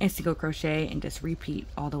 and single crochet and just repeat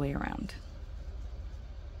all the way around.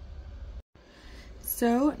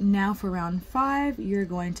 So now for round 5, you're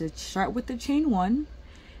going to start with the chain 1,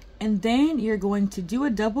 and then you're going to do a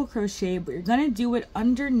double crochet, but you're going to do it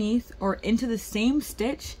underneath or into the same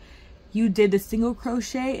stitch you did the single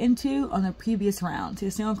crochet into on the previous round. So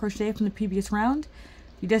the single crochet from the previous round,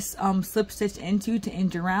 you just slip stitch into to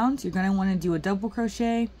end your round. You're going to want to do a double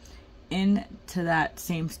crochet into that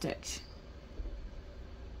same stitch.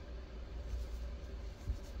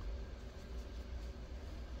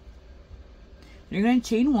 You're going to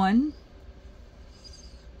chain 1,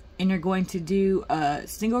 and you're going to do a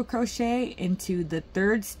single crochet into the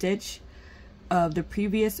 3rd stitch of the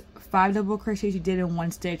previous 5 double crochets you did in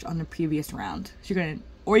 1 stitch on the previous round. So you're going to,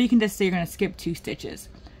 or you can just say you're going to skip 2 stitches.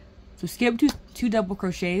 So skip two double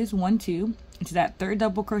crochets, 1, 2, into that 3rd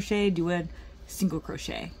double crochet, do a single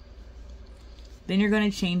crochet. Then you're going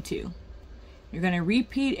to chain 2. You're going to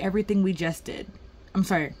repeat everything we just did. I'm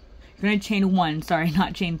sorry, you're going to chain 1, sorry,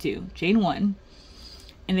 not chain 2. Chain 1.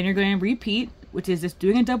 And then you're going to repeat, which is just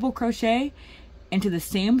doing a double crochet into the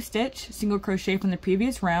same stitch, single crochet from the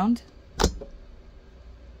previous round.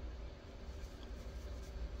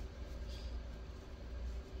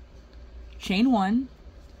 Chain 1,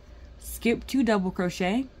 skip 2 double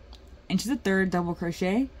crochet into the 3rd double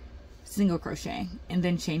crochet, single crochet, and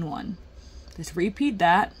then chain 1. Just repeat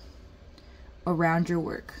that around your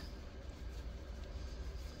work.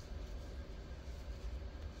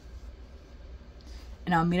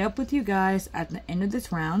 And I'll meet up with you guys at the end of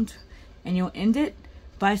this round, and you'll end it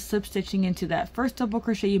by slip stitching into that first double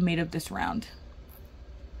crochet you made of this round.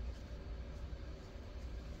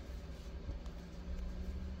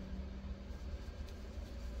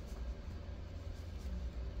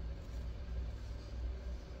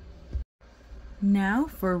 Now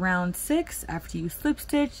for round 6, after you slip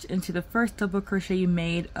stitch into the first double crochet you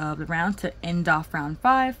made of the round to end off round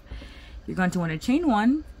 5, you're going to want to chain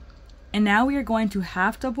 1, and now we are going to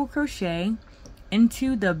half double crochet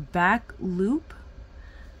into the back loop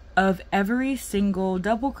of every single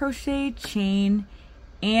double crochet, chain,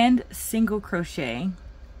 and single crochet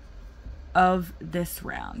of this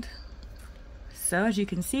round. So as you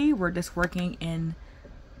can see, we're just working in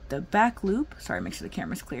the back loop. Sorry, make sure the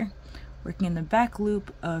camera's clear. Working in the back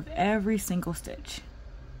loop of every single stitch.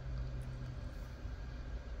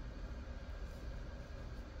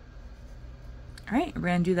 All right, we're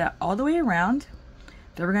gonna do that all the way around.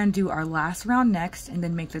 Then we're gonna do our last round next and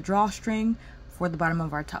then make the drawstring for the bottom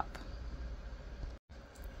of our top.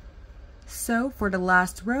 So for the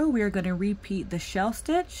last row, we are gonna repeat the shell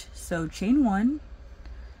stitch. So chain 1,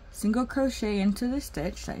 single crochet into the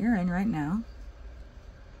stitch that you're in right now,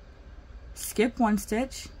 skip 1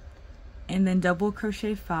 stitch, and then double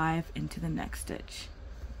crochet 5 into the next stitch.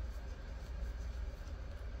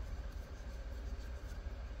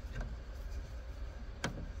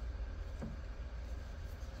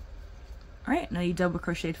 All right, now you double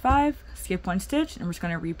crocheted 5, skip 1 stitch, and we're just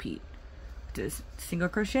gonna repeat. Just single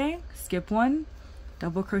crochet, skip 1,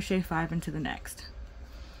 double crochet 5 into the next.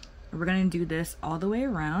 We're gonna do this all the way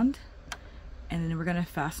around, and then we're gonna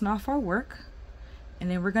fasten off our work. And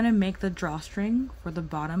then we're gonna make the drawstring for the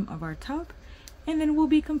bottom of our top, and then we'll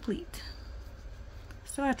be complete.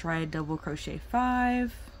 So I tried double crochet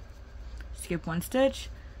 5, skip 1 stitch,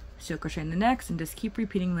 single crochet in the next, and just keep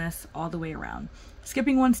repeating this all the way around.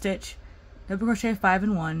 Skipping 1 stitch, double crochet 5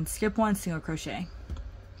 and 1, skip 1, single crochet.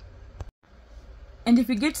 And if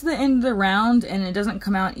you get to the end of the round and it doesn't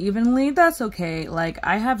come out evenly, that's okay. Like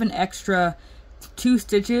I have an extra 2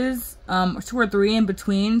 stitches, 2 or 3 in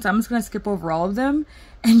between, so I'm just gonna skip over all of them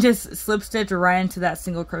and just slip stitch right into that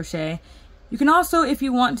single crochet. You can also, if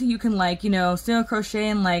you want to, you can like, you know, single crochet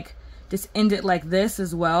and like just end it like this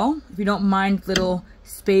as well. If you don't mind little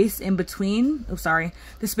space in between, oh sorry,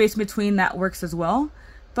 the space in between, that works as well.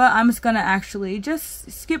 But I'm just gonna actually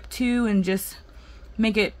just skip 2 and just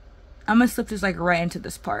make it, I'm gonna slip just like right into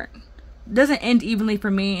this part. It doesn't end evenly for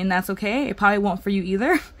me, and that's okay. It probably won't for you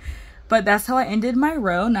either. But that's how I ended my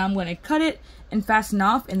row. Now I'm going to cut it and fasten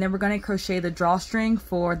off, and then we're going to crochet the drawstring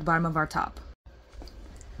for the bottom of our top.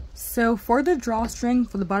 So for the drawstring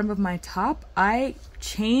for the bottom of my top, I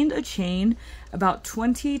chained a chain about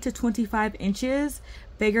 20 to 25 inches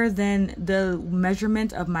bigger than the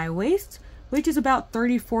measurement of my waist, which is about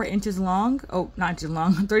 34 inches long. Oh, not inches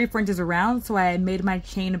long, 34 inches around. So I made my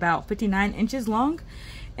chain about 59 inches long.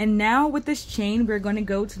 And now with this chain, we're going to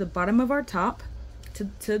go to the bottom of our top.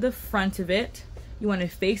 To the front of it. You want to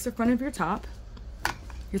face the front of your top.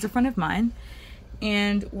 Here's the front of mine,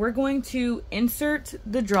 and we're going to insert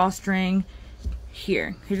the drawstring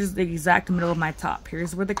here. Here's the exact middle of my top.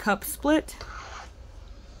 Here's where the cup split,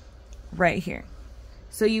 right here.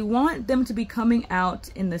 So you want them to be coming out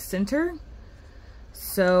in the center.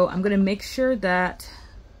 So I'm going to make sure that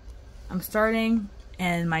I'm starting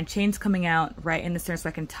and my chain's coming out right in the center so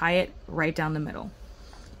I can tie it right down the middle.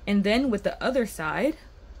 And then with the other side,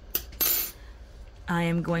 I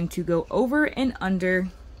am going to go over and under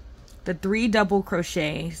the 3 double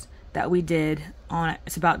crochets that we did on,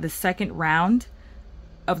 it's about the second round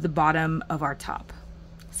of the bottom of our top.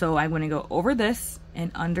 So I'm going to go over this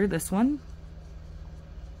and under this one.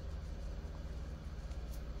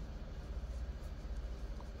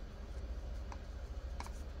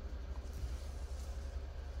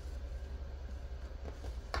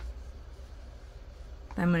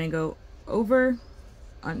 I'm going to go over,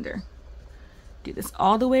 under. Do this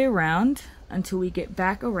all the way around until we get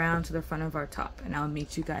back around to the front of our top, and I'll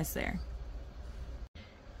meet you guys there.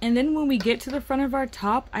 And then when we get to the front of our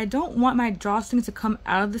top, I don't want my drawstrings to come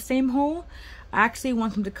out of the same hole. I actually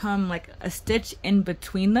want them to come like a stitch in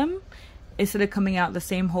between them instead of coming out the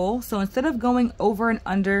same hole. So instead of going over and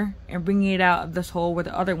under and bringing it out of this hole where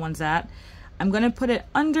the other one's at, I'm going to put it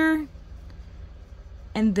under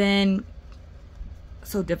and then,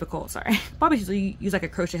 so difficult, sorry. Probably should use like a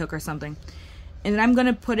crochet hook or something. And then I'm going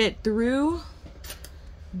to put it through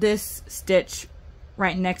this stitch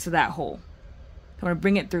right next to that hole. I'm going to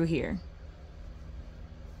bring it through here.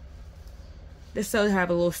 This so I have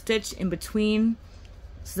a little stitch in between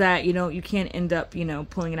so that, you know, you can't end up, you know,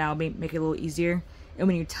 pulling it out, make it a little easier. And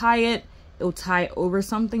when you tie it, it'll tie over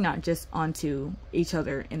something, not just onto each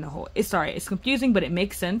other in the hole. It's confusing, but it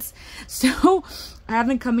makes sense. So I have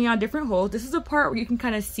them coming out different holes. This is a part where you can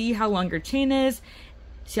kind of see how long your chain is,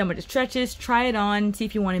 see how much it stretches, try it on, see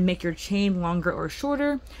if you want to make your chain longer or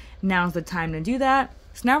shorter. Now's the time to do that.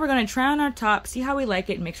 So now we're going to try on our top, see how we like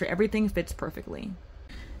it, and make sure everything fits perfectly.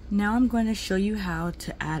 Now I'm going to show you how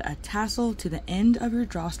to add a tassel to the end of your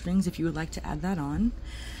drawstrings if you would like to add that on.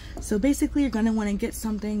 So basically you're going to want to get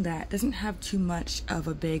something that doesn't have too much of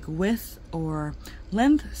a big width or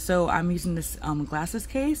length. So I'm using this glasses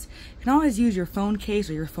case. You can always use your phone case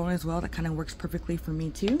or your phone as well. That kind of works perfectly for me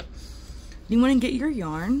too. You want to get your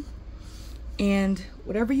yarn, and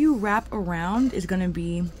whatever you wrap around is going to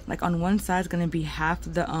be, like on one side is going to be half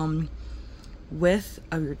the width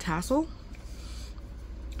of your tassel.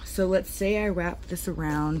 So let's say I wrap this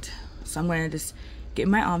around. So I'm going to just get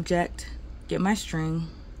my object, get my string,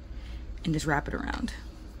 and just wrap it around.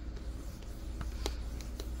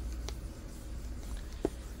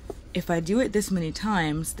 If I do it this many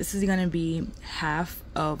times, this is going to be half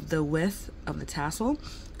of the width of the tassel,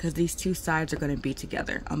 because these two sides are going to be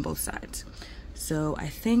together on both sides. So I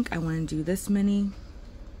think I want to do this many,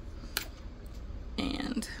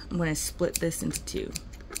 and I'm going to split this into two.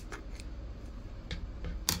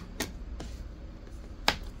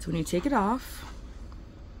 So when you take it off,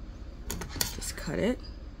 just cut it.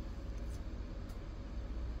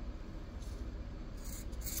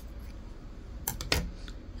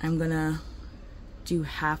 I'm gonna do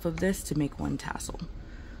half of this to make one tassel.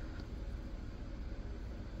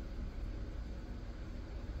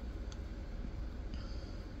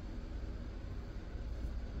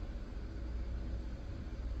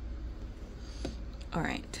 All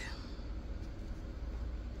right.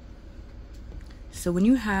 So when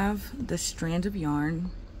you have the strand of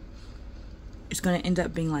yarn, it's going to end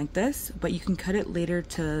up being like this, but you can cut it later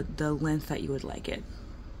to the length that you would like it.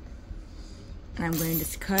 And I'm going to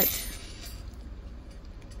just cut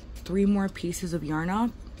 3 more pieces of yarn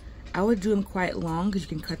off. I would do them quite long because you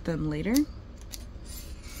can cut them later.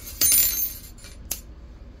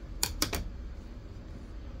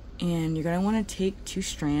 And you're going to want to take 2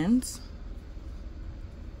 strands.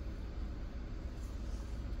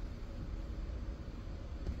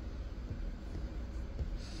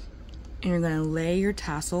 And you're going to lay your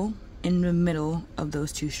tassel in the middle of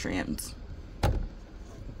those 2 strands.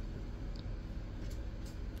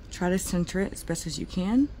 Try to center it as best as you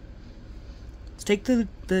can. So take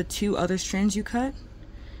the 2 other strands you cut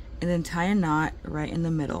and then tie a knot right in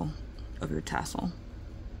the middle of your tassel.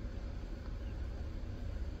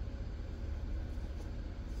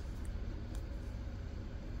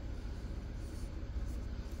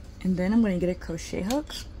 And then I'm going to get a crochet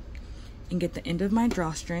hook and get the end of my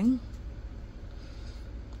drawstring.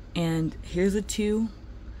 And here's the 2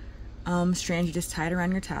 strands you just tied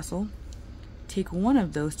around your tassel. Take one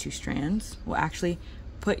of those 2 strands. Well, actually,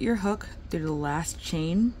 put your hook through the last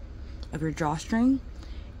chain of your drawstring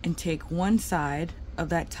and take one side of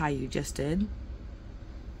that tie you just did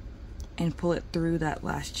and pull it through that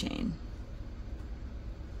last chain.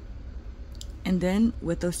 And then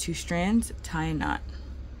with those 2 strands, tie a knot.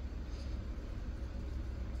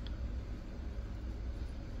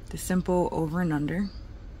 The simple over and under.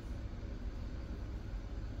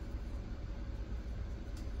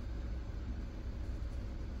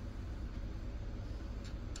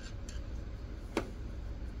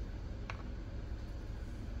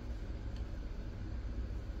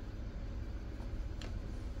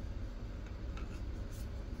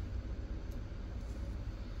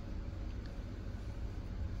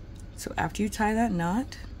 So after you tie that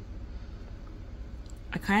knot,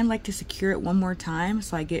 I kind of like to secure it one more time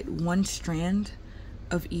so I get 1 strand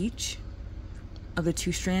of each of the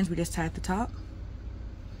 2 strands we just tied at the top.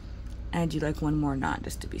 And I do like 1 more knot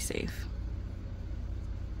just to be safe.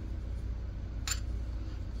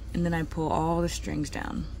 And then I pull all the strings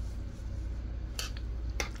down.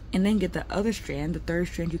 And then get the other strand, the 3rd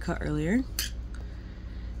strand you cut earlier.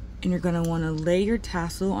 And you're going to want to lay your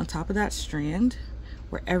tassel on top of that strand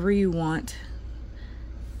wherever you want,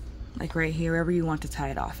 like right here, wherever you want to tie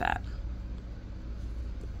it off at.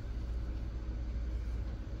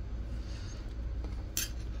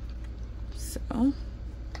 So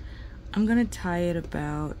I'm gonna tie it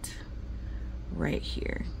about right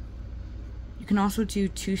here. You can also do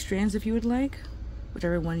 2 strands if you would like,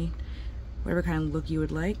 whichever one, whatever kind of look you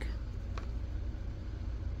would like.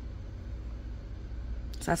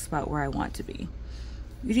 So that's about where I want to be.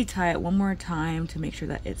 Usually tie it one more time to make sure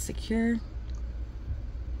that it's secure.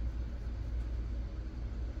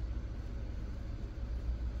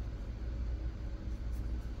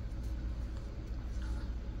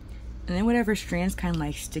 And then whatever strand's kind of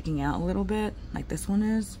like sticking out a little bit, like this one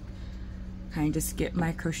is, kind of just get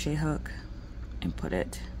my crochet hook and put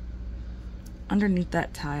it underneath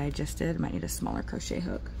that tie I just did. Might need a smaller crochet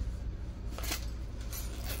hook.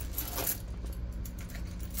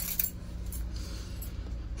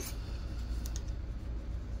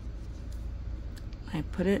 I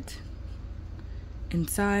put it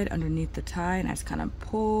inside underneath the tie, and I just kind of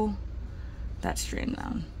pull that strand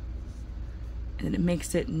down, and then it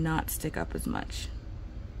makes it not stick up as much.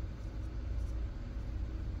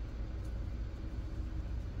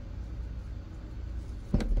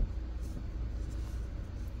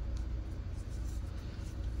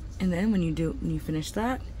 And then when you finish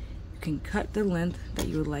that, you can cut the length that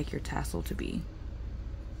you would like your tassel to be.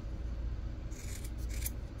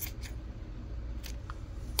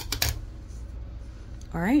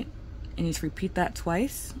 All right, and you just repeat that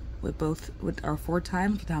twice with our 4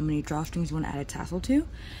 times with how many drawstrings you want to add a tassel to,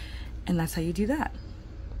 and that's how you do that.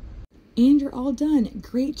 And you're all done.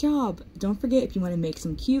 Great job. Don't forget, if you want to make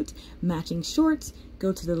some cute matching shorts,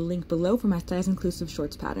 go to the link below for my size inclusive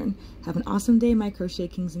shorts pattern. Have an awesome day, my crochet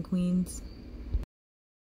kings and queens.